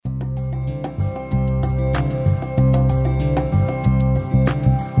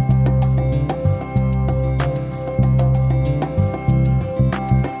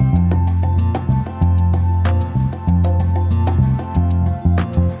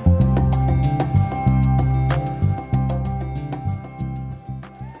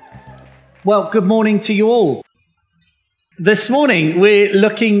Well, good morning to you all. This morning, we're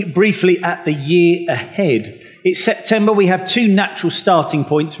looking briefly at the year ahead. It's September. We have two natural starting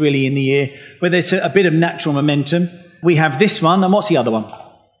points, really, in the year, where there's a bit of natural momentum. We have this one, and what's the other one?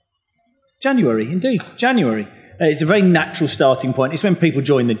 January, indeed, January. It's a very natural starting point. It's when people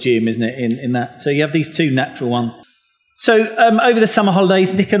join the gym, isn't it, in that? So you have these two natural ones. So over the summer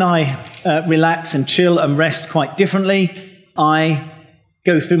holidays, Nick and I relax and chill and rest quite differently. I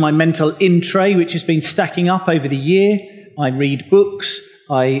go through my mental in tray, which has been stacking up over the year. I read books,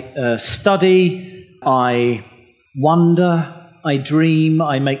 I study, I wonder, I dream,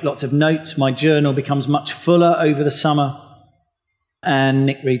 I make lots of notes. My journal becomes much fuller over the summer. And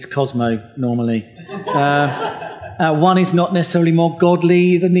Nick reads Cosmo normally. One is not necessarily more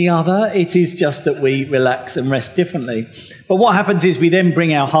godly than the other. It is just that we relax and rest differently. But what happens is we then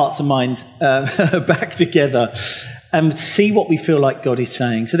bring our hearts and minds back together and see what we feel like God is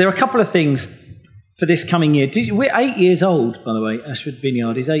saying. So there are a couple of things for this coming year. We're 8 years old, by the way. Ashford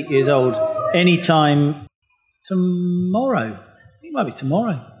Vineyard is 8 years old. Anytime tomorrow. It might be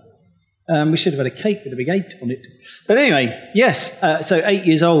tomorrow. We should have had a cake with a big 8 on it. But anyway, yes, so 8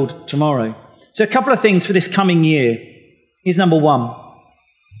 years old tomorrow. So a couple of things for this coming year. Here's number one.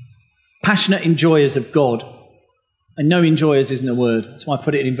 Passionate enjoyers of God. I know enjoyers isn't a word. That's why I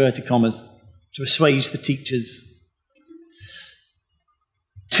put it in inverted commas, to assuage the teachers.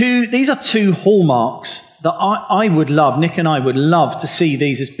 These are two hallmarks that I would love, Nick and I would love to see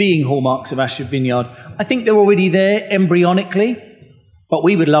these as being hallmarks of Ashford Vineyard. I think they're already there embryonically, but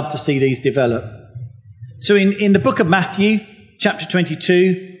we would love to see these develop. So in the book of Matthew, chapter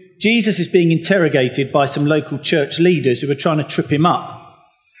 22, Jesus is being interrogated by some local church leaders who are trying to trip him up.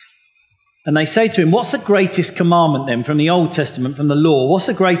 And they say to him, what's the greatest commandment then from the Old Testament, from the law? What's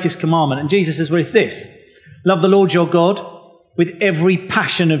the greatest commandment? And Jesus says, well, it's this. Love the Lord your God with every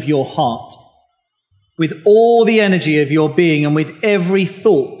passion of your heart, with all the energy of your being, and with every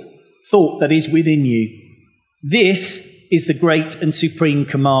thought that is within you. This is the great and supreme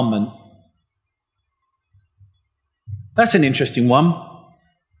commandment. That's an interesting one.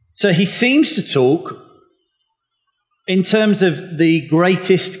 So he seems to talk in terms of the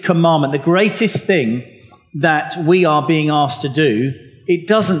greatest commandment, the greatest thing that we are being asked to do. It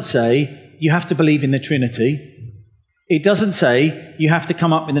doesn't say you have to believe in the Trinity. It doesn't say you have to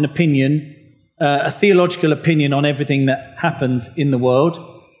come up with an opinion, a theological opinion on everything that happens in the world.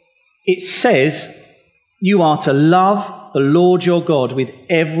 It says you are to love the Lord your God with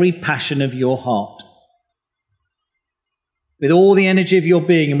every passion of your heart, with all the energy of your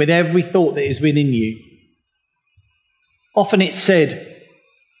being and with every thought that is within you. Often it's said,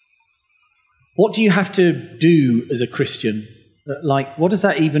 what do you have to do as a Christian? Like, what does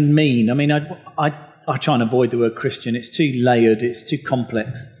that even mean? I mean, I try and avoid the word Christian. It's too layered. It's too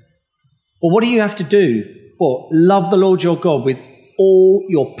complex. Well, what do you have to do? Well, love the Lord your God with all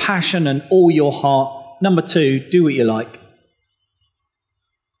your passion and all your heart. Number two, do what you like.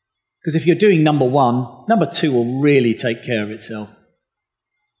 Because if you're doing number one, number two will really take care of itself.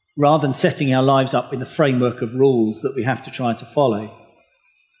 Rather than setting our lives up in the framework of rules that we have to try to follow.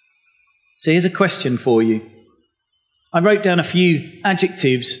 So here's a question for you. I wrote down a few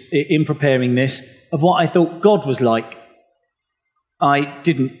adjectives in preparing this of what I thought God was like. I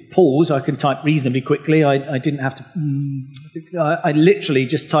didn't pause. I can type reasonably quickly. I didn't have to. I literally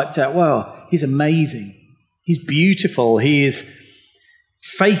just typed out, wow, he's amazing. He's beautiful. He is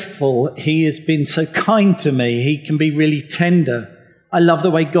faithful. He has been so kind to me. He can be really tender. I love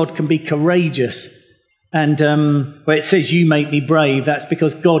the way God can be courageous. And where it says, you make me brave, that's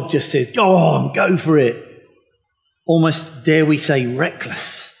because God just says, go on, go for it. Almost, dare we say,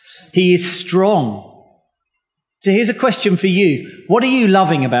 reckless. He is strong. So here's a question for you. What are you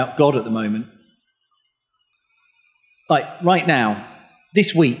loving about God at the moment? Like right now,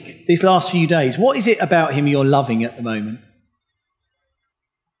 this week, these last few days, what is it about him you're loving at the moment?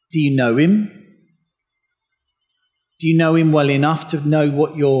 Do you know him? Do you know him well enough to know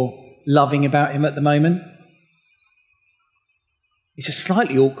what you're loving about him at the moment? It's a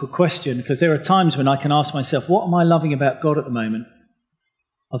slightly awkward question because there are times when I can ask myself, what am I loving about God at the moment?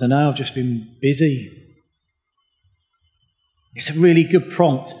 I don't know, I've just been busy. It's a really good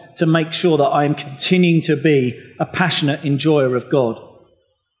prompt to make sure that I am continuing to be a passionate enjoyer of God.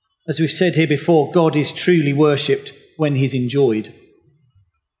 As we've said here before, God is truly worshipped when he's enjoyed.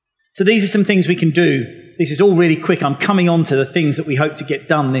 So these are some things we can do. This is all really quick. I'm coming on to the things that we hope to get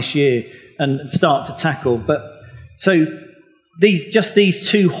done this year and start to tackle. But so these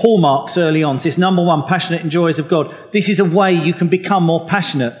two hallmarks early on. So it's number one, passionate enjoyers of God. This is a way you can become more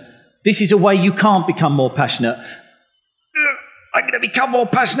passionate. This is a way you can't become more passionate. I'm going to become more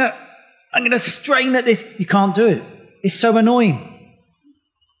passionate. I'm going to strain at this. You can't do it. It's so annoying.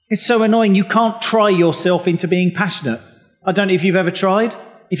 It's so annoying. You can't try yourself into being passionate. I don't know if you've ever tried.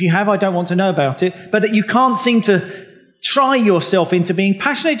 If you have, I don't want to know about it. But you can't seem to try yourself into being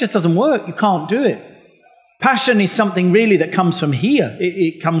passionate. It just doesn't work. You can't do it. Passion is something really that comes from here.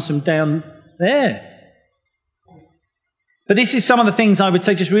 It comes from down there. But this is some of the things I would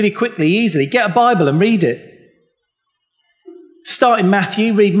say just really quickly, easily. Get a Bible and read it. Start in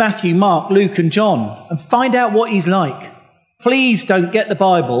Matthew, read Matthew, Mark, Luke and John and find out what he's like. Please don't get the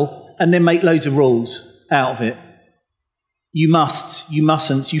Bible and then make loads of rules out of it. You must, you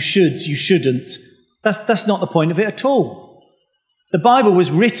mustn't, you should, you shouldn't. That's not the point of it at all. The Bible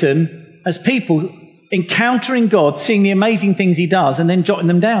was written as people encountering God, seeing the amazing things he does and then jotting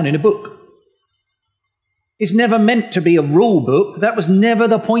them down in a book. It's never meant to be a rule book. That was never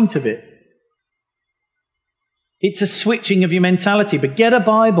the point of it. It's a switching of your mentality. But get a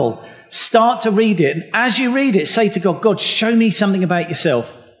Bible, start to read it. And as you read it, say to God, God, show me something about yourself.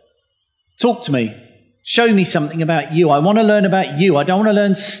 Talk to me. Show me something about you. I want to learn about you. I don't want to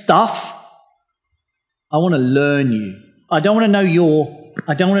learn stuff. I want to learn you. I don't want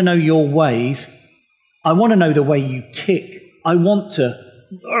to know your ways. I want to know the way you tick. I want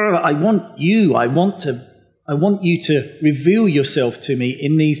you to reveal yourself to me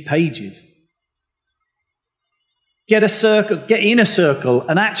in these pages. Get in a circle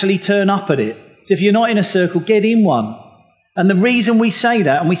and actually turn up at it. So if you're not in a circle, get in one. And the reason we say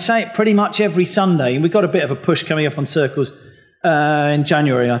that, and we say it pretty much every Sunday, and we've got a bit of a push coming up on circles in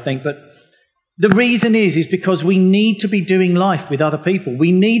January, I think, but the reason is because we need to be doing life with other people.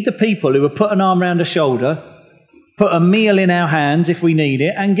 We need the people who will put an arm around a shoulder, put a meal in our hands if we need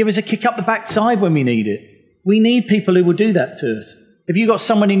it, and give us a kick up the backside when we need it. We need people who will do that to us. If you've got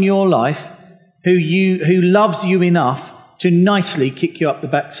someone in your life who loves you enough to nicely kick you up the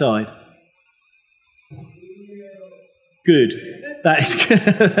backside. Good. That is good.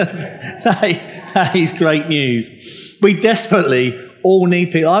 that is great news. We desperately all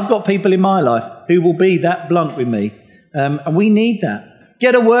need people. I've got people in my life who will be that blunt with me. And we need that.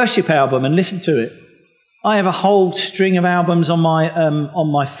 Get a worship album and listen to it. I have a whole string of albums on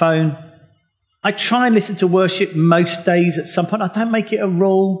my phone. I try and listen to worship most days at some point. I don't make it a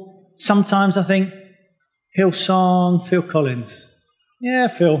rule. Sometimes I think, Hillsong, Phil Collins. Yeah,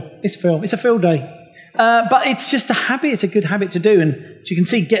 Phil. It's Phil. It's a Phil day. But it's just a habit. It's a good habit to do. And as you can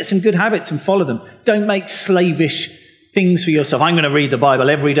see, get some good habits and follow them. Don't make slavish things for yourself. I'm going to read the Bible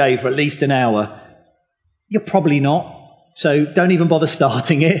every day for at least an hour. You're probably not. So don't even bother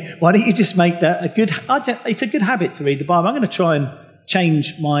starting it. Why don't you just make that it's a good habit to read the Bible. I'm going to try and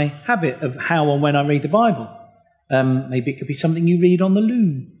change my habit of how and when I read the Bible. Maybe it could be something you read on the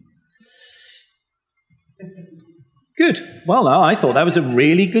loo. Good. Well, I thought that was a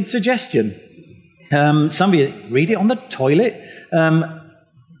really good suggestion. Some of you read it on the toilet.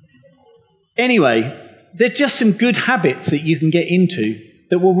 Anyway, they're just some good habits that you can get into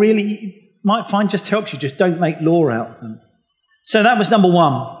that will really, you might find just helps you. Just don't make law out of them. So that was number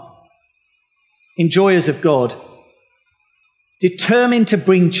one. Enjoyers of God. Determined to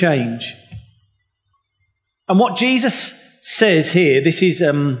bring change. And what Jesus says here, this is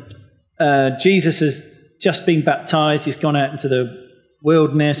Jesus has just been baptized. He's gone out into the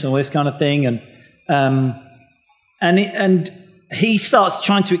wilderness and all this kind of thing. And he starts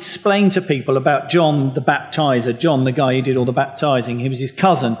trying to explain to people about John the baptizer, John, the guy who did all the baptizing. He was his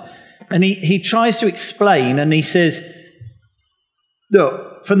cousin. And he tries to explain, and he says,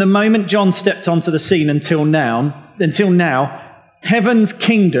 look, from the moment John stepped onto the scene until now, heaven's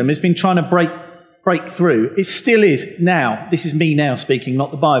kingdom has been trying to break through. It still is now. This is me now speaking, not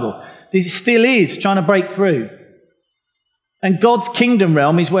the Bible. This still is trying to break through. And God's kingdom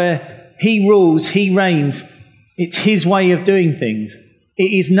realm is where he rules, he reigns. It's his way of doing things.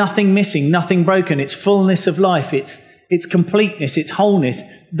 It is nothing missing, nothing broken. It's fullness of life. It's completeness, it's wholeness.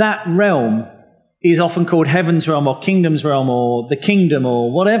 That realm is often called heaven's realm or kingdom's realm or the kingdom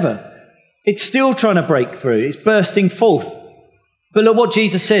or whatever. It's still trying to break through. It's bursting forth. But look what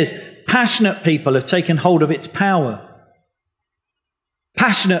Jesus says. Passionate people have taken hold of its power.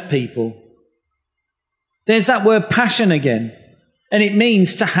 Passionate people. There's that word passion again. And it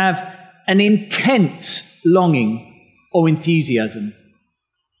means to have an intense longing or enthusiasm.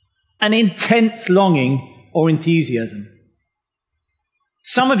 An intense longing or enthusiasm.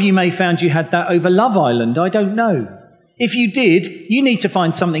 Some of you may have found you had that over Love Island. I don't know. If you did, you need to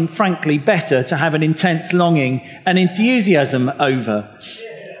find something frankly better to have an intense longing and enthusiasm over.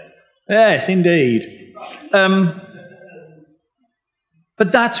 Yes, indeed. But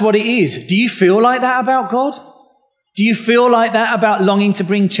that's what it is. Do you feel like that about God? Do you feel like that about longing to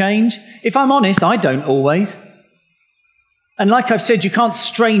bring change? If I'm honest, I don't always. And like I've said, you can't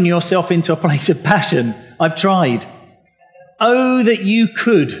strain yourself into a place of passion. I've tried. Oh, that you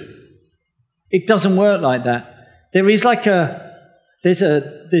could. It doesn't work like that. There is like there's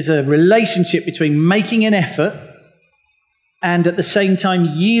a relationship between making an effort and at the same time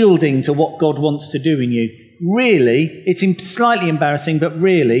yielding to what God wants to do in you. Really, it's slightly embarrassing, but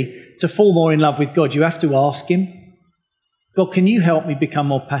really, to fall more in love with God, you have to ask him, God, can you help me become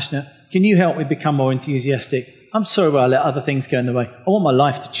more passionate? Can you help me become more enthusiastic? I'm sorry I let other things go in the way. I want my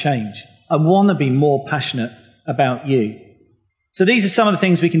life to change. I want to be more passionate about you. So these are some of the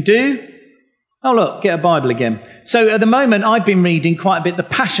things we can do. Oh, look, get a Bible again. So at the moment, I've been reading quite a bit the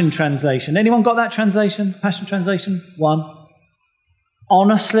Passion Translation. Anyone got that translation? Passion Translation? 1.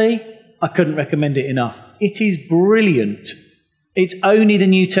 Honestly, I couldn't recommend it enough. It is brilliant. It's only the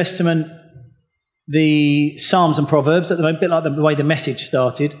New Testament, the Psalms and Proverbs, at the moment, a bit like the way the Message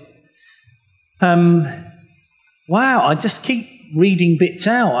started. Wow, I just keep reading bits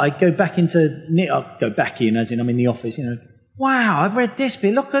out. I go back in, as in I'm in the office, Wow, I've read this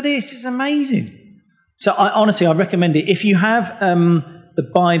bit. Look at this. It's amazing. So honestly, I recommend it. If you have the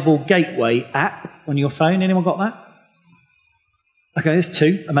Bible Gateway app on your phone, anyone got that? Okay, there's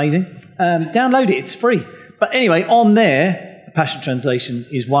 2. Amazing. Download it. It's free. But anyway, on there, the Passion Translation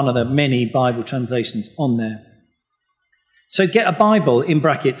is one of the many Bible translations on there. So get a Bible, in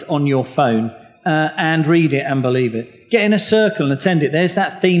brackets, on your phone and read it and believe it. Get in a circle and attend it. There's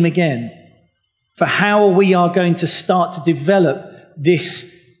that theme again. For how we are going to start to develop this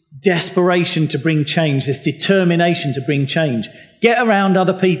desperation to bring change, this determination to bring change. Get around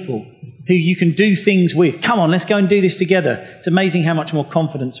other people who you can do things with. Come on, let's go and do this together. It's amazing how much more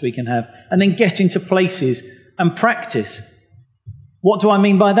confidence we can have. And then get into places and practice. What do I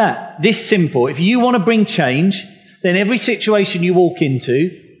mean by that? This simple. If you want to bring change, then every situation you walk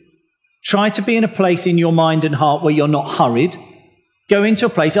into, try to be in a place in your mind and heart where you're not hurried. Go into a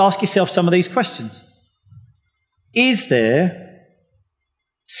place, ask yourself some of these questions. Is there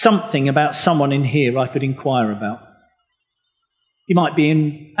something about someone in here I could inquire about? You might be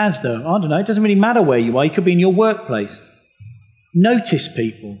in Asda. I don't know. It doesn't really matter where you are. You could be in your workplace. Notice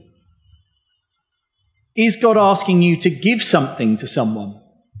people. Is God asking you to give something to someone?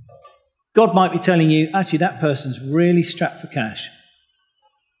 God might be telling you, actually, that person's really strapped for cash.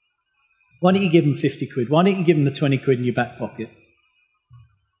 Why don't you give them 50 quid? Why don't you give them the 20 quid in your back pocket?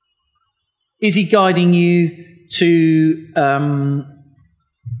 Is he guiding you to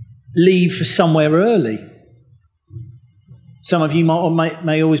leave for somewhere early? Some of you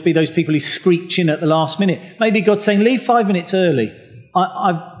may always be those people who screech in at the last minute. Maybe God's saying, leave 5 minutes early.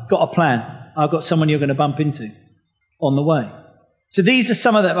 I've got a plan. I've got someone you're going to bump into on the way. So these are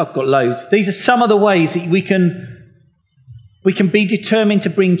some of the, I've got loads. These are some of the ways that we can be determined to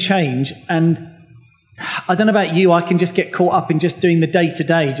bring change. And I don't know about you, I can just get caught up in just doing the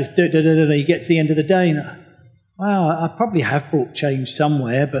day-to-day. Just you get to the end of the day and, wow, I probably have brought change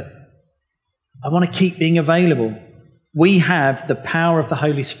somewhere, but I want to keep being available. We have the power of the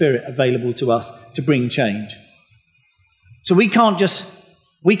Holy Spirit available to us to bring change. So we can just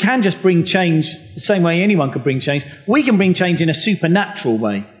bring change the same way anyone could bring change. We can bring change in a supernatural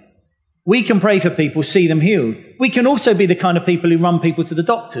way. We can pray for people, see them healed. We can also be the kind of people who run people to the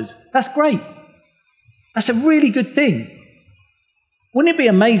doctors. That's great. That's a really good thing. Wouldn't it be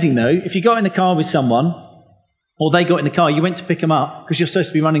amazing, though, if you got in the car with someone, or they got in the car, you went to pick them up, because you're supposed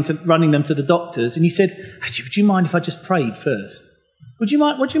to be running them to the doctors, and you said, actually, would you mind if I just prayed first? Would you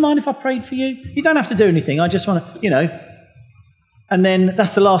mind if I prayed for you? You don't have to do anything. I just want to, And then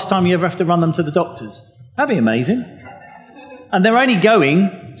that's the last time you ever have to run them to the doctors. That'd be amazing. And they're only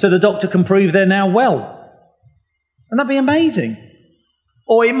going so the doctor can prove they're now well. And that'd be amazing.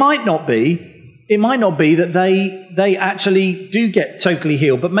 Or it might not be. It might not be that they actually do get totally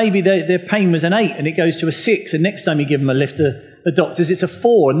healed, but maybe their pain was an 8 and it goes to a 6, and next time you give them a lift to the doctors, it's a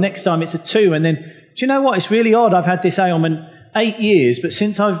 4, and next time it's a 2, and then, do you know what? It's really odd. I've had this ailment 8 years, but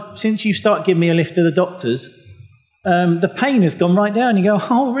since you start giving me a lift to the doctors, the pain has gone right down. You go,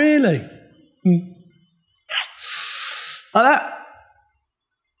 oh, really? Like that.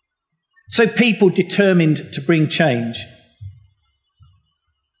 So people determined to bring change.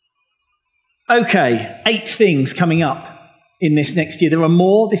 Okay, 8 things coming up in this next year. There are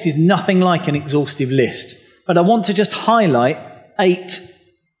more. This is nothing like an exhaustive list. But I want to just highlight 8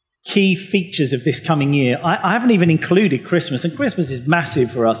 key features of this coming year. I haven't even included Christmas, and Christmas is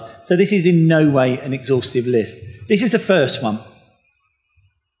massive for us. So this is in no way an exhaustive list. This is the first one.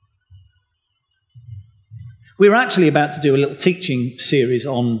 We're actually about to do a little teaching series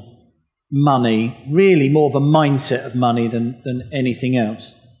on money, really more of a mindset of money than anything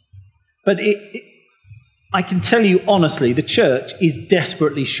else. But I can tell you honestly, the church is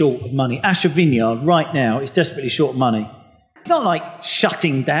desperately short of money. Asher Vineyard right now is desperately short of money. It's not like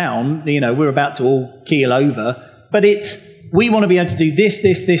shutting down, we're about to all keel over, but we want to be able to do this,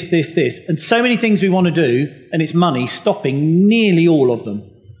 and so many things we want to do, and it's money stopping nearly all of them.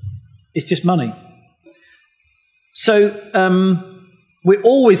 It's just money. So we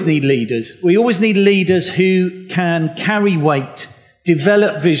always need leaders. We always need leaders who can carry weight,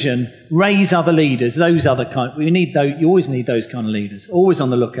 develop vision, raise other leaders, those other kind. You always need those kind of leaders. Always on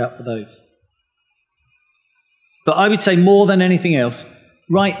the lookout for those. But I would say more than anything else,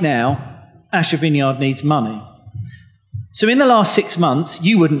 right now, Asher Vineyard needs money. So in the last 6 months,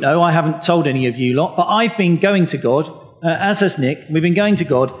 you wouldn't know, I haven't told any of you lot, but I've been going to God, as has Nick, we've been going to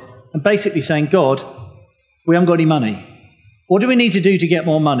God and basically saying, God, we haven't got any money. What do we need to do to get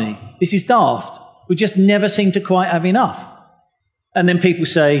more money? This is daft. We just never seem to quite have enough. And then people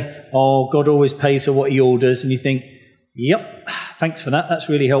say, oh, God always pays for what he orders. And you think, yep, thanks for that. That's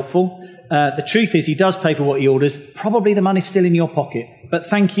really helpful. The truth is he does pay for what he orders. Probably the money's still in your pocket. But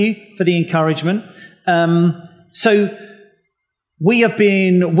thank you for the encouragement. So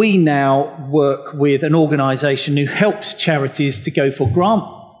we now work with an organisation who helps charities to go for grant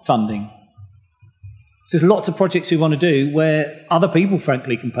funding. So there's lots of projects we want to do where other people,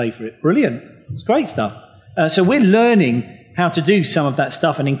 frankly, can pay for it. Brilliant. It's great stuff. So we're learning how to do some of that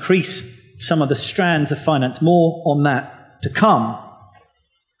stuff and increase some of the strands of finance. More on that to come.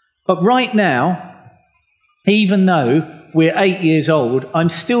 But right now, even though we're 8 years old, I'm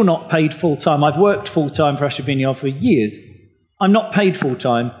still not paid full-time. I've worked full-time for Asher Vineyard for years. I'm not paid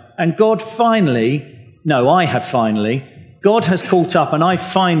full-time. And God has caught up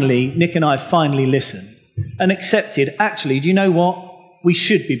and Nick and I finally listened and accepted, actually, do you know what? We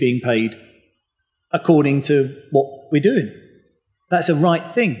should be being paid according to what we're doing. That's a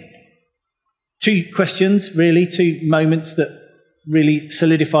right thing. 2 questions, really, 2 moments that really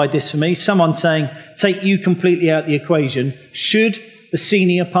solidified this for me. Someone saying, take you completely out of the equation. Should the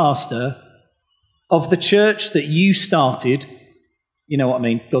senior pastor of the church that you started, you know what I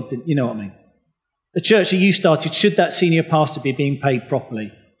mean? God didn't, you know what I mean? The church that you started, should that senior pastor be being paid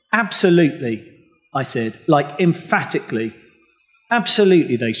properly? Absolutely, I said, like emphatically.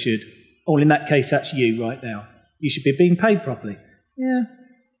 Absolutely they should. Well, in that case, that's you right now. You should be being paid properly. Yeah,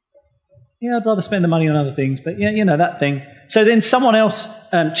 I'd rather spend the money on other things, but yeah, that thing. So then someone else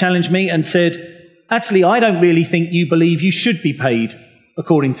challenged me and said, actually, I don't really think you believe you should be paid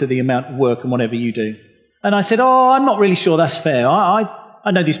according to the amount of work and whatever you do. And I said, I'm not really sure that's fair.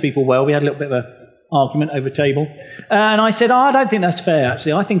 I know these people well. We had a little bit of an argument over a table. And I said, I don't think that's fair,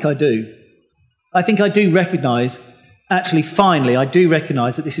 actually. I think I do. I think I do recognise, actually, finally, I do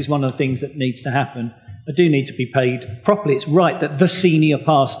recognise that this is one of the things that needs to happen. I do need to be paid properly. It's right that the senior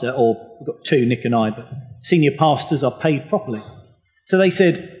pastor, or we've got 2, Nick and I, but senior pastors are paid properly. So they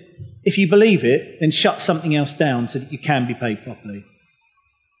said, if you believe it, then shut something else down so that you can be paid properly.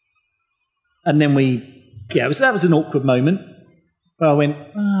 And then that was an awkward moment. Where I went,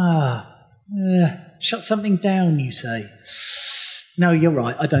 shut something down, you say. No, you're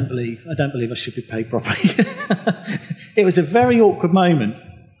right. I don't believe I should be paid properly. It was a very awkward moment.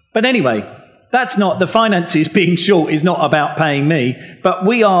 But anyway, that's not, the finances being short is not about paying me, but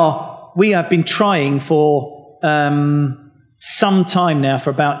we have been trying for some time now, for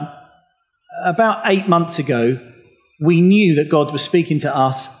about 8 months ago, we knew that God was speaking to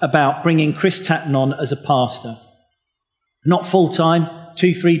us about bringing Chris Tatton on as a pastor. Not full-time,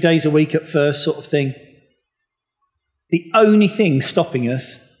 2-3 days a week at first sort of thing. The only thing stopping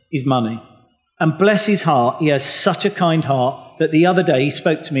us is money. And bless his heart, he has such a kind heart that the other day he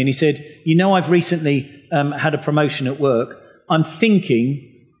spoke to me and he said, I've recently had a promotion at work. I'm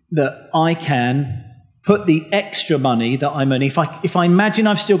thinking that I can put the extra money that I'm earning, if I imagine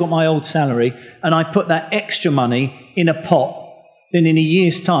I've still got my old salary and I put that extra money in a pot, then in a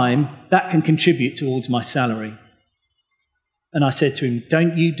year's time, that can contribute towards my salary. And I said to him,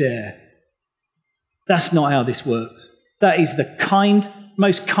 don't you dare. That's not how this works. That is the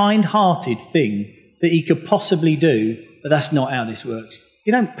most kind-hearted thing that he could possibly do, but that's not how this works.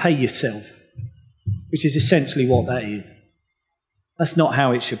 You don't pay yourself, which is essentially what that is. That's not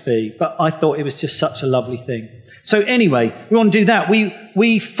how it should be. But I thought it was just such a lovely thing. So anyway, we want to do that.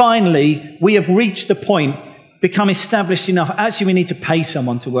 We finally have reached the point, become established enough. Actually, we need to pay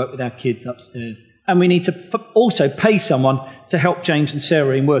someone to work with our kids upstairs. And we need to also pay someone to help James and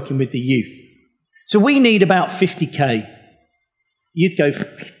Sarah in working with the youth. So we need about 50k. You'd go,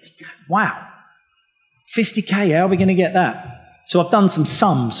 50k? Wow. 50k, how are we going to get that? So I've done some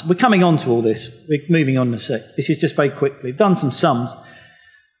sums. We're coming on to all this. We're moving on in a sec. This is just very quickly. We've done some sums.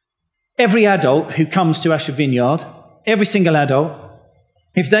 Every adult who comes to Ashford Vineyard, every single adult,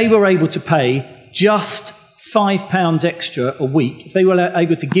 if they were able to pay just £5 extra a week, if they were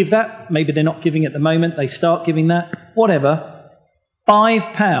able to give that, maybe they're not giving at the moment, they start giving that, whatever,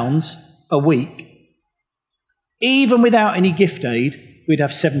 £5 a week, even without any gift aid, we'd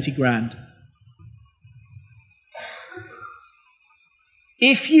have 70 grand.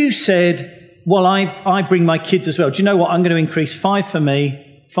 If you said, well, I bring my kids as well, do you know what, I'm going to increase 5 for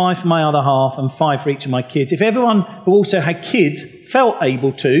me, 5 for my other half, and 5 for each of my kids. If everyone who also had kids felt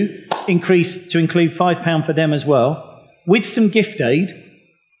able to include £5 for them as well, with some gift aid,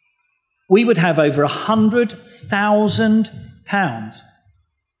 we would have over £100,000.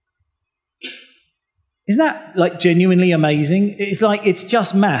 Isn't that like genuinely amazing? It's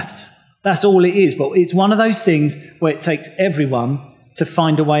just maths. That's all it is. But it's one of those things where it takes everyone to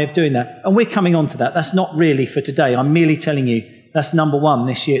find a way of doing that. And we're coming on to that. That's not really for today. I'm merely telling you that's number one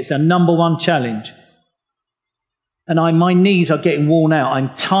this year. It's our number one challenge. And my knees are getting worn out.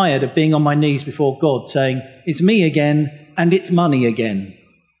 I'm tired of being on my knees before God saying, it's me again and it's money again.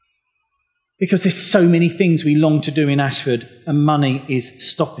 Because there's so many things we long to do in Ashford and money is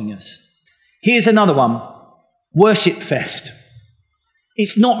stopping us. Here's another one. Worship Fest.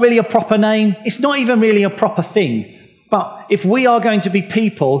 It's not really a proper name. It's not even really a proper thing. But if we are going to be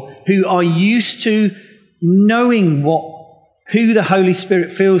people who are used to knowing who the Holy Spirit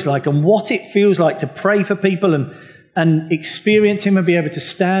feels like and what it feels like to pray for people and experience Him and be able to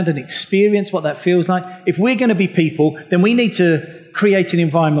stand and experience what that feels like, if we're going to be people, then we need to create an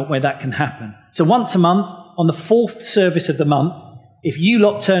environment where that can happen. So once a month, on the 4th service of the month, if you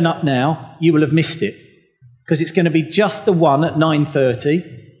lot turn up now, you will have missed it. Because it's going to be just the one at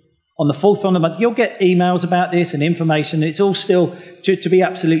 9:30 on the 4th one of the month. You'll get emails about this and information. It's all still to be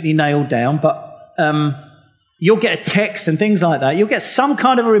absolutely nailed down, but you'll get a text and things like that. You'll get some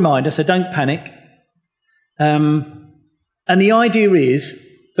kind of a reminder, so don't panic. And the idea is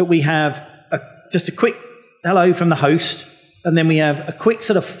that we have just a quick hello from the host, and then we have a quick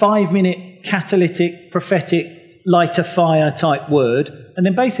sort of 5-minute catalytic, prophetic, light a fire type word, and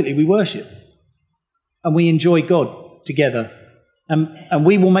then basically we worship. And we enjoy God together. And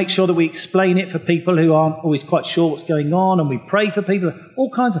we will make sure that we explain it for people who aren't always quite sure what's going on, and we pray for people,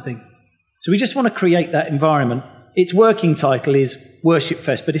 all kinds of things. So we just want to create that environment. Its working title is Worship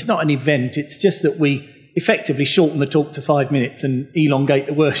Fest, but it's not an event. It's just that we effectively shorten the talk to 5 minutes and elongate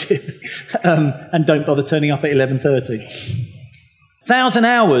the worship and don't bother turning up at 11:30. 1,000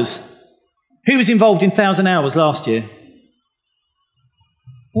 hours. Who was involved in 1,000 hours last year?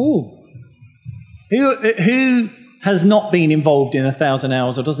 Oh. Who has not been involved in 1,000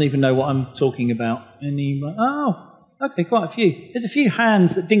 hours or doesn't even know what I'm talking about? Anyone? Oh, okay, quite a few. There's a few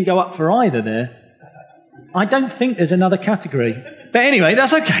hands that didn't go up for either there. I don't think there's another category. But anyway,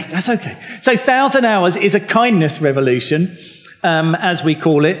 that's okay. That's okay. So 1,000 hours is a kindness revolution, as we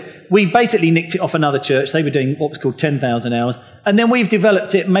call it. We basically nicked it off another church. They were doing what was called 10,000 hours. And then we've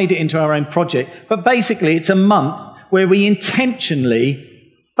developed it, made it into our own project. But basically, it's a month where we intentionally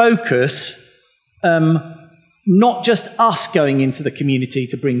focus not just us going into the community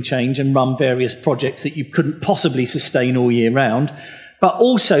to bring change and run various projects that you couldn't possibly sustain all year round, but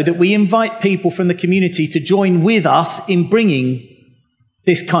also that we invite people from the community to join with us in bringing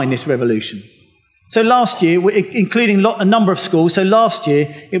this kindness revolution. So last year, including a number of schools, so last year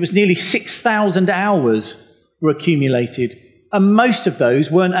it was nearly 6,000 hours were accumulated. And most of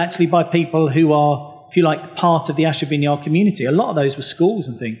those weren't actually by people who are, if you like, part of the Ashford Vineyard community. A lot of those were schools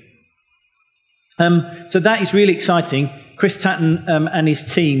and things. So that is really exciting. Chris Tatton and his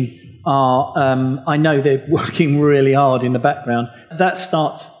team are, I know they're working really hard in the background. That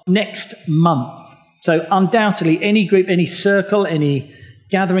starts next month. So undoubtedly, any group, any circle, any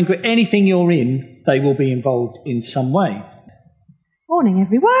gathering group, anything you're in, they will be involved in some way. Morning,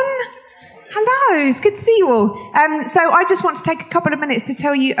 everyone. Hello, it's good to see you all. So I just want to take a couple of minutes to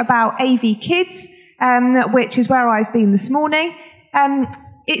tell you about AV Kids, which is where I've been this morning.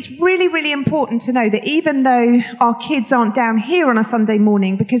 It's really, really important to know that even though our kids aren't down here on a Sunday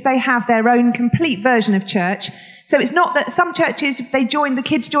morning because they have their own complete version of church, so it's not that some churches, the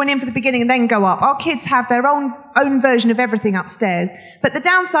kids join in for the beginning and then go up. Our kids have their own version of everything upstairs. But the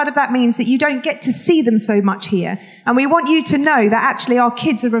downside of that means that you don't get to see them so much here. And we want you to know that actually our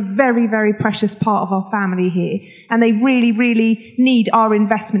kids are a very, very precious part of our family here. And they really, really need our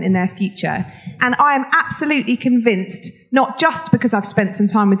investment in their future. And I am absolutely convinced, not just because I've spent some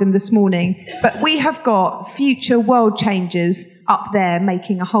time with them this morning, but we have got future world changers up there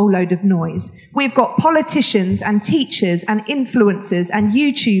making a whole load of noise. We've got politicians and teachers and influencers and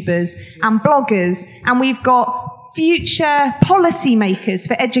YouTubers and bloggers, and we've got future policymakers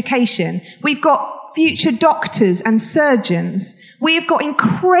for education. We've got future doctors and surgeons. We've got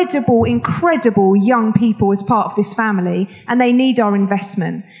incredible, incredible young people as part of this family, and they need our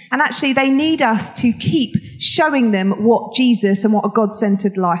investment. And actually, they need us to keep showing them what Jesus and what a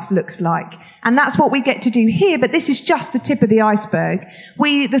God-centered life looks like. And that's what we get to do here, but this is just the tip of the iceberg.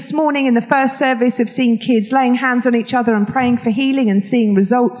 We, this morning in the first service, have seen kids laying hands on each other and praying for healing and seeing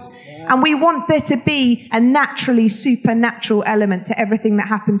results. And we want there to be a naturally supernatural element to everything that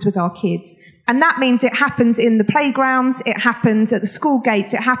happens with our kids. And that means it happens in the playgrounds, it happens at the school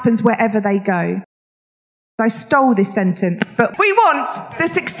gates, it happens wherever they go. I stole this sentence, but we want the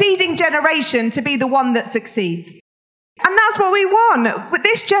succeeding generation to be the one that succeeds. And that's what we want. But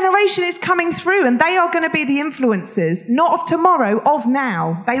this generation is coming through, and they are going to be the influencers, not of tomorrow, of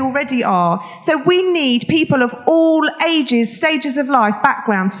now. They already are. So we need people of all ages, stages of life,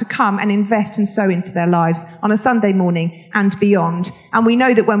 backgrounds to come and invest and sow into their lives on a Sunday morning and beyond. And we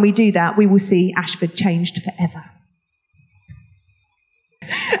know that when we do that, we will see Ashford changed forever.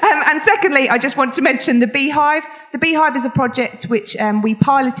 And secondly, I just want to mention the Beehive. The Beehive is a project which we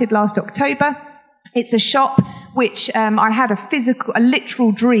piloted last October. It's a shop which I had a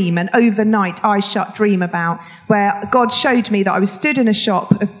literal dream, an overnight eyes shut dream about, where God showed me that I was stood in a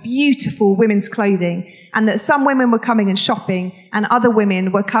shop of beautiful women's clothing, and that some women were coming and shopping, and other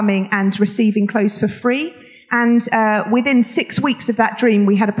women were coming and receiving clothes for free. And within 6 weeks of that dream,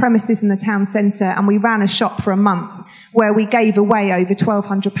 we had a premises in the town centre, and we ran a shop for a month where we gave away over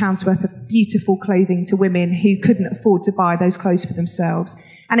 £1,200 worth of beautiful clothing to women who couldn't afford to buy those clothes for themselves.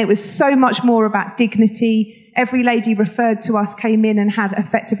 And it was so much more about dignity. Every lady referred to us came in and had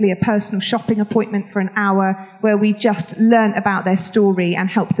effectively a personal shopping appointment for an hour where we just learnt about their story and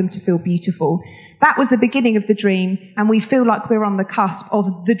helped them to feel beautiful. That was the beginning of the dream, and we feel like we're on the cusp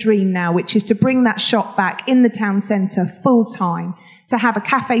of the dream now, which is to bring that shop back in the town centre full time, to have a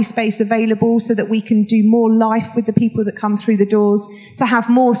cafe space available so that we can do more life with the people that come through the doors, to have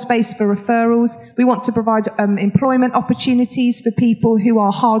more space for referrals. We want to provide employment opportunities for people who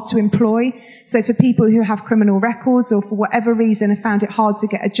are hard to employ. So for people who have criminal records or for whatever reason have found it hard to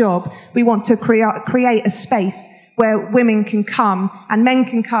get a job, we want to create a space where women can come and men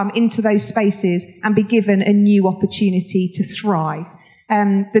can come into those spaces and be given a new opportunity to thrive.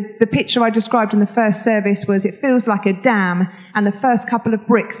 The picture I described in the first service was it feels like a dam, and the first couple of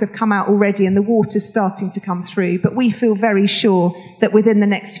bricks have come out already and the water's starting to come through. But we feel very sure that within the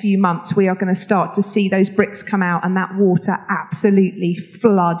next few months we are going to start to see those bricks come out and that water absolutely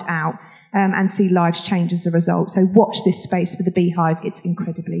flood out and see lives change as a result. So watch this space for the Beehive. It's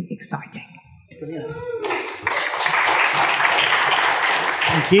incredibly exciting. Brilliant.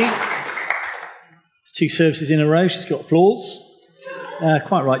 Thank you. It's 2 services in a row. She's got applause.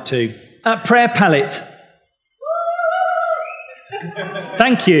 Quite right too. Prayer palette.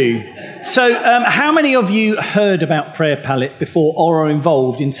 Thank you. So how many of you heard about Prayer Palette before or are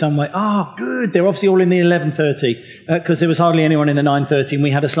involved in some way? Ah, good. They're obviously all in the 11:30 because there was hardly anyone in the 9:30 and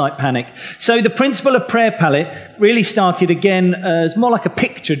we had a slight panic. So the principle of Prayer Palette really started again as more like a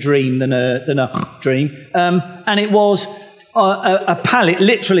picture dream than a dream. And it was a palette,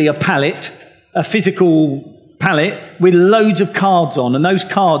 literally a palette, a physical palette with loads of cards on, and those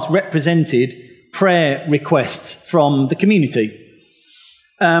cards represented prayer requests from the community.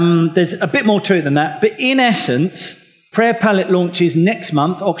 There's a bit more to it than that, but in essence, Prayer Palette launches next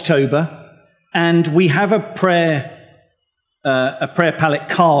month, October, and we have a prayer palette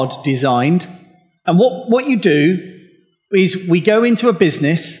card designed. And what you do is we go into a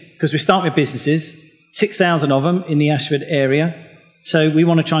business, because we start with businesses, 6,000 of them in the Ashford area, so we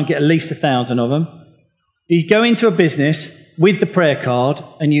want to try and get at least 1,000 of them. You go into a business with the prayer card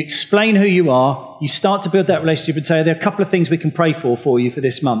and you explain who you are. You start to build that relationship and say, there are a couple of things we can pray for you for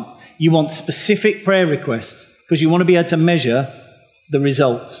this month. You want specific prayer requests because you want to be able to measure the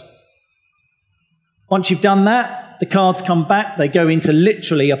results. Once you've done that, the cards come back. They go into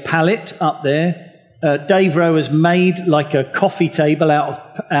literally a pallet up there. Dave Rowe has made like a coffee table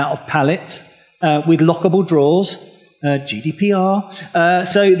out of pallets with lockable drawers. GDPR.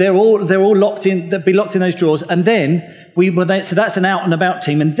 So they're all locked in. They'll be locked in those drawers. And then so that's an out and about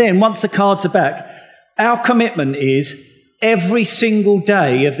team. And then once the cards are back, our commitment is every single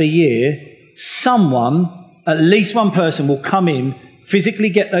day of the year, at least one person will come in,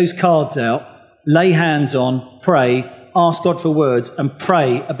 physically get those cards out, lay hands on, pray, ask God for words, and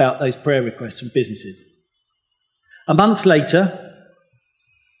pray about those prayer requests from businesses. A month later,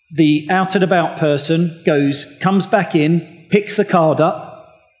 the out and about person comes back in, picks the card up,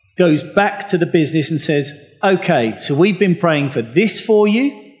 goes back to the business and says, okay, so we've been praying for this for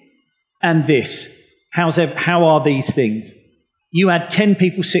you and this. How are these things? You had 10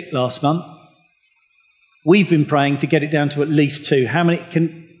 people sick last month. We've been praying to get it down to at least 2. How many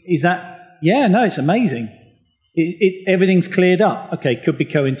is that? Yeah, no, it's amazing. Everything's cleared up. Okay, could be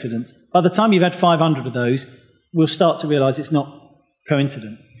coincidence. By the time you've had 500 of those, we'll start to realize it's not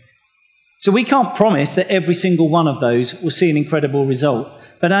coincidence. So we can't promise that every single one of those will see an incredible result.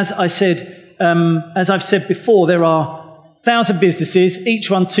 But as I've said before, there are 1,000 businesses, each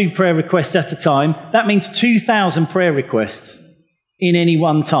one 2 prayer requests at a time. That means 2,000 prayer requests in any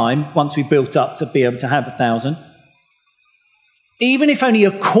one time, once we built up to be able to have 1,000. Even if only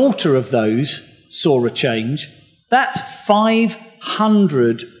a quarter of those saw a change, that's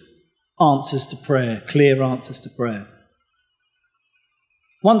 500 answers to prayer, clear answers to prayer.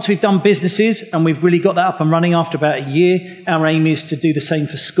 Once we've done businesses and we've really got that up and running after about a year, our aim is to do the same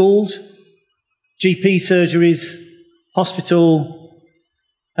for schools, GP surgeries, hospital,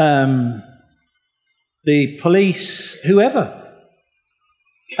 the police, whoever.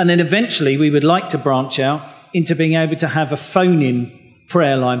 And then eventually we would like to branch out into being able to have a phone-in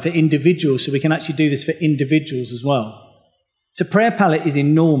prayer line for individuals, so we can actually do this for individuals as well. So Prayer Palette is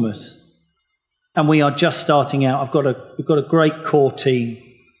enormous, and we are just starting out. We've got a great core team.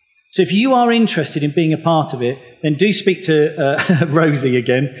 So if you are interested in being a part of it, then do speak to Rosie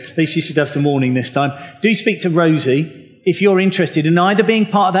again. At least you should have some warning this time. Do speak to Rosie if you're interested in either being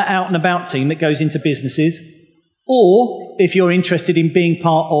part of that out and about team that goes into businesses, or if you're interested in being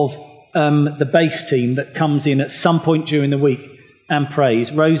part of the base team that comes in at some point during the week and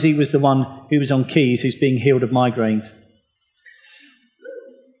prays. Rosie was the one who was on keys, who's being healed of migraines.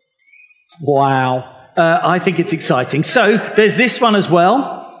 Wow. I think it's exciting. So there's this one as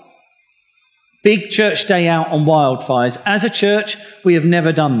well. Big church day out on wildfires. As a church, we have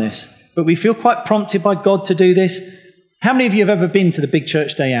never done this, but we feel quite prompted by God to do this. How many of you have ever been to the big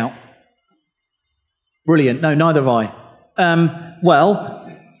church day out? Brilliant. No, neither have I. Well,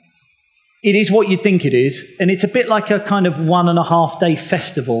 it is what you'd think it is, and it's a bit like a kind of 1.5 day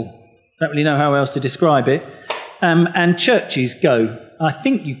festival. Don't really know how else to describe it. And churches go. I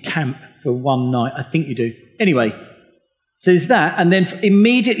think you camp for one night. I think you do. Anyway, so there's that, and then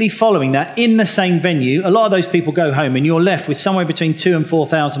immediately following that, in the same venue, a lot of those people go home, and you're left with somewhere between 2,000 and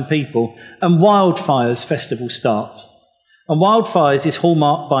 4,000 people, and Wildfires Festival starts. And Wildfires is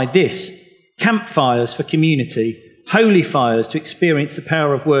hallmarked by this: campfires for community, holy fires to experience the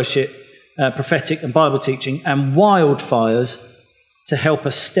power of worship, prophetic and Bible teaching, and wildfires to help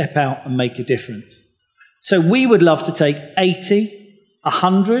us step out and make a difference. So we would love to take 80,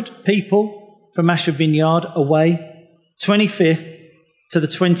 100 people from Ashford Vineyard away, 25th to the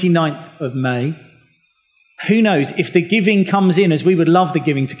 29th of May. Who knows, if the giving comes in, as we would love the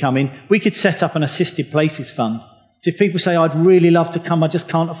giving to come in, we could set up an assisted places fund. So if people say, I'd really love to come, I just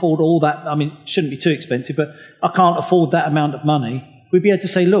can't afford all that. I mean, it shouldn't be too expensive, but I can't afford that amount of money. We'd be able to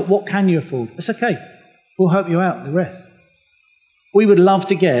say, look, what can you afford? It's okay. We'll help you out with the rest. We would love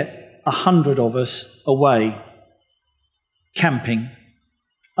to get 100 of us away camping.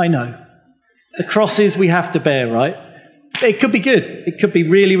 I know. The crosses we have to bear, right? It could be good. It could be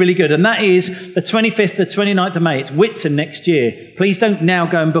really, really good. And that is the 25th, the 29th of May. It's Whitsun next year. Please don't now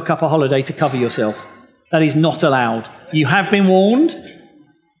go and book up a holiday to cover yourself. That is not allowed. You have been warned.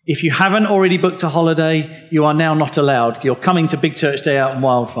 If you haven't already booked a holiday, you are now not allowed. You're coming to Big Church Day Out and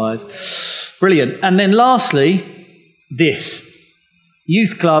Wildfires. Brilliant. And then lastly, this.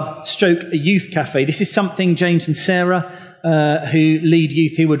 Youth Club / a youth cafe. This is something James and Sarah, who lead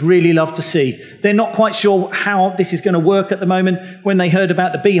youth here, would really love to see. They're not quite sure how this is going to work at the moment. When they heard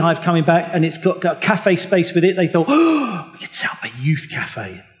about the Beehive coming back and it's got a cafe space with it, they thought, oh, we could set up a youth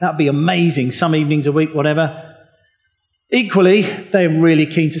cafe. That'd be amazing. Some evenings a week, whatever. Equally, they're really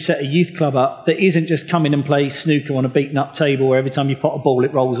keen to set a youth club up that isn't just come in and play snooker on a beaten up table where every time you pot a ball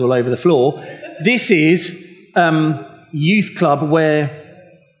it rolls all over the floor. This is youth club where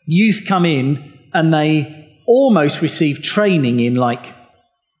youth come in and they almost receive training in like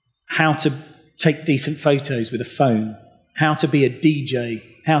how to take decent photos with a phone, how to be a DJ,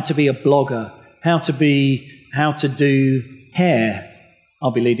 how to be a blogger, how to do hair.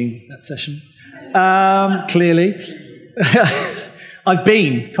 I'll be leading that session. Clearly. I've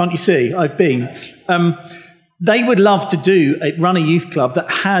been, can't you see? I've been. They would love to run a youth club that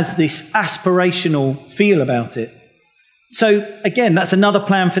has this aspirational feel about it. So again, that's another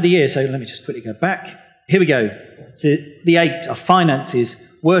plan for the year. So let me just quickly go back. Here we go. So the 8 are finances,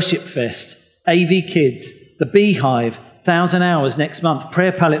 Worship Fest, AV Kids, the Beehive, 1,000 Hours next month,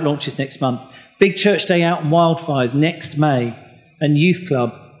 Prayer Palette launches next month, Big Church Day Out and Wildfires next May, and Youth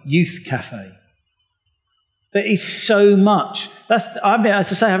Club, Youth Cafe. There is so much. As I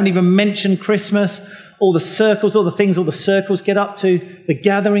say, I haven't even mentioned Christmas, all the circles, all the things all the circles get up to, the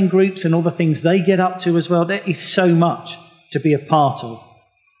gathering groups and all the things they get up to as well. There is so much to be a part of.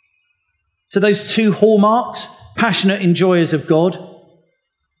 So those two hallmarks, passionate enjoyers of God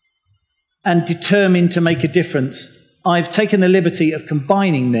and determined to make a difference, I've taken the liberty of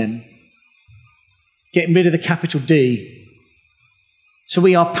combining them, getting rid of the capital D. So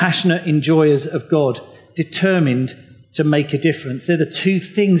we are passionate enjoyers of God, determined to make a difference. They're the two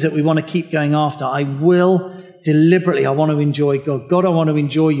things that we want to keep going after. I will deliberately, I want to enjoy God. God, I want to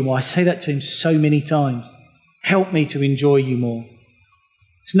enjoy you more. I say that to him so many times. Help me to enjoy you more.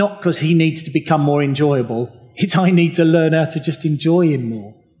 It's not because he needs to become more enjoyable. It's I need to learn how to just enjoy him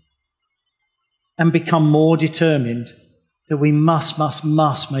more and become more determined that we must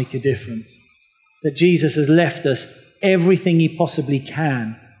make a difference. That Jesus has left us everything he possibly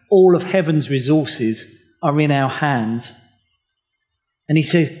can. All of heaven's resources are in our hands. And he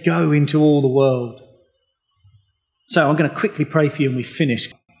says, go into all the world. So I'm going to quickly pray for you and we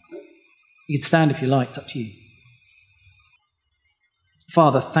finish. You can stand if you like, it's up to you.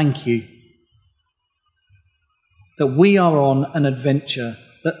 Father, thank you that we are on an adventure,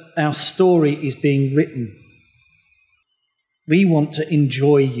 that our story is being written. We want to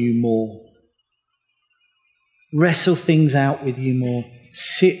enjoy you more. Wrestle things out with you more.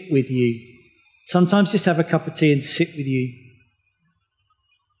 Sit with you. Sometimes just have a cup of tea and sit with you.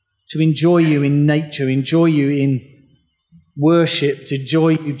 To enjoy you in nature, enjoy you in worship, to enjoy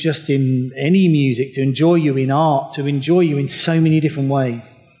you just in any music, to enjoy you in art, to enjoy you in so many different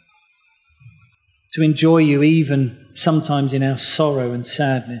ways. To enjoy you even sometimes in our sorrow and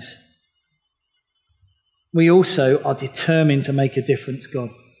sadness. We also are determined to make a difference, God.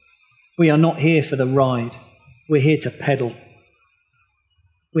 We are not here for the ride. We're here to pedal.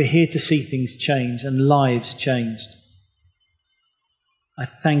 We're here to see things change and lives changed. I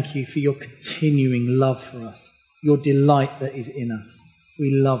thank you for your continuing love for us, your delight that is in us.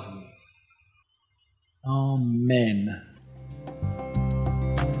 We love you. Amen.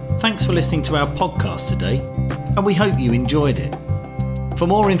 Thanks for listening to our podcast today, and we hope you enjoyed it. For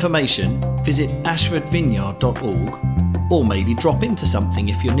more information, visit ashfordvineyard.org or maybe drop into something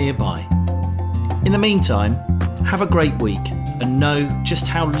if you're nearby. In the meantime, have a great week and know just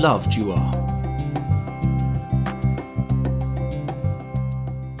how loved you are.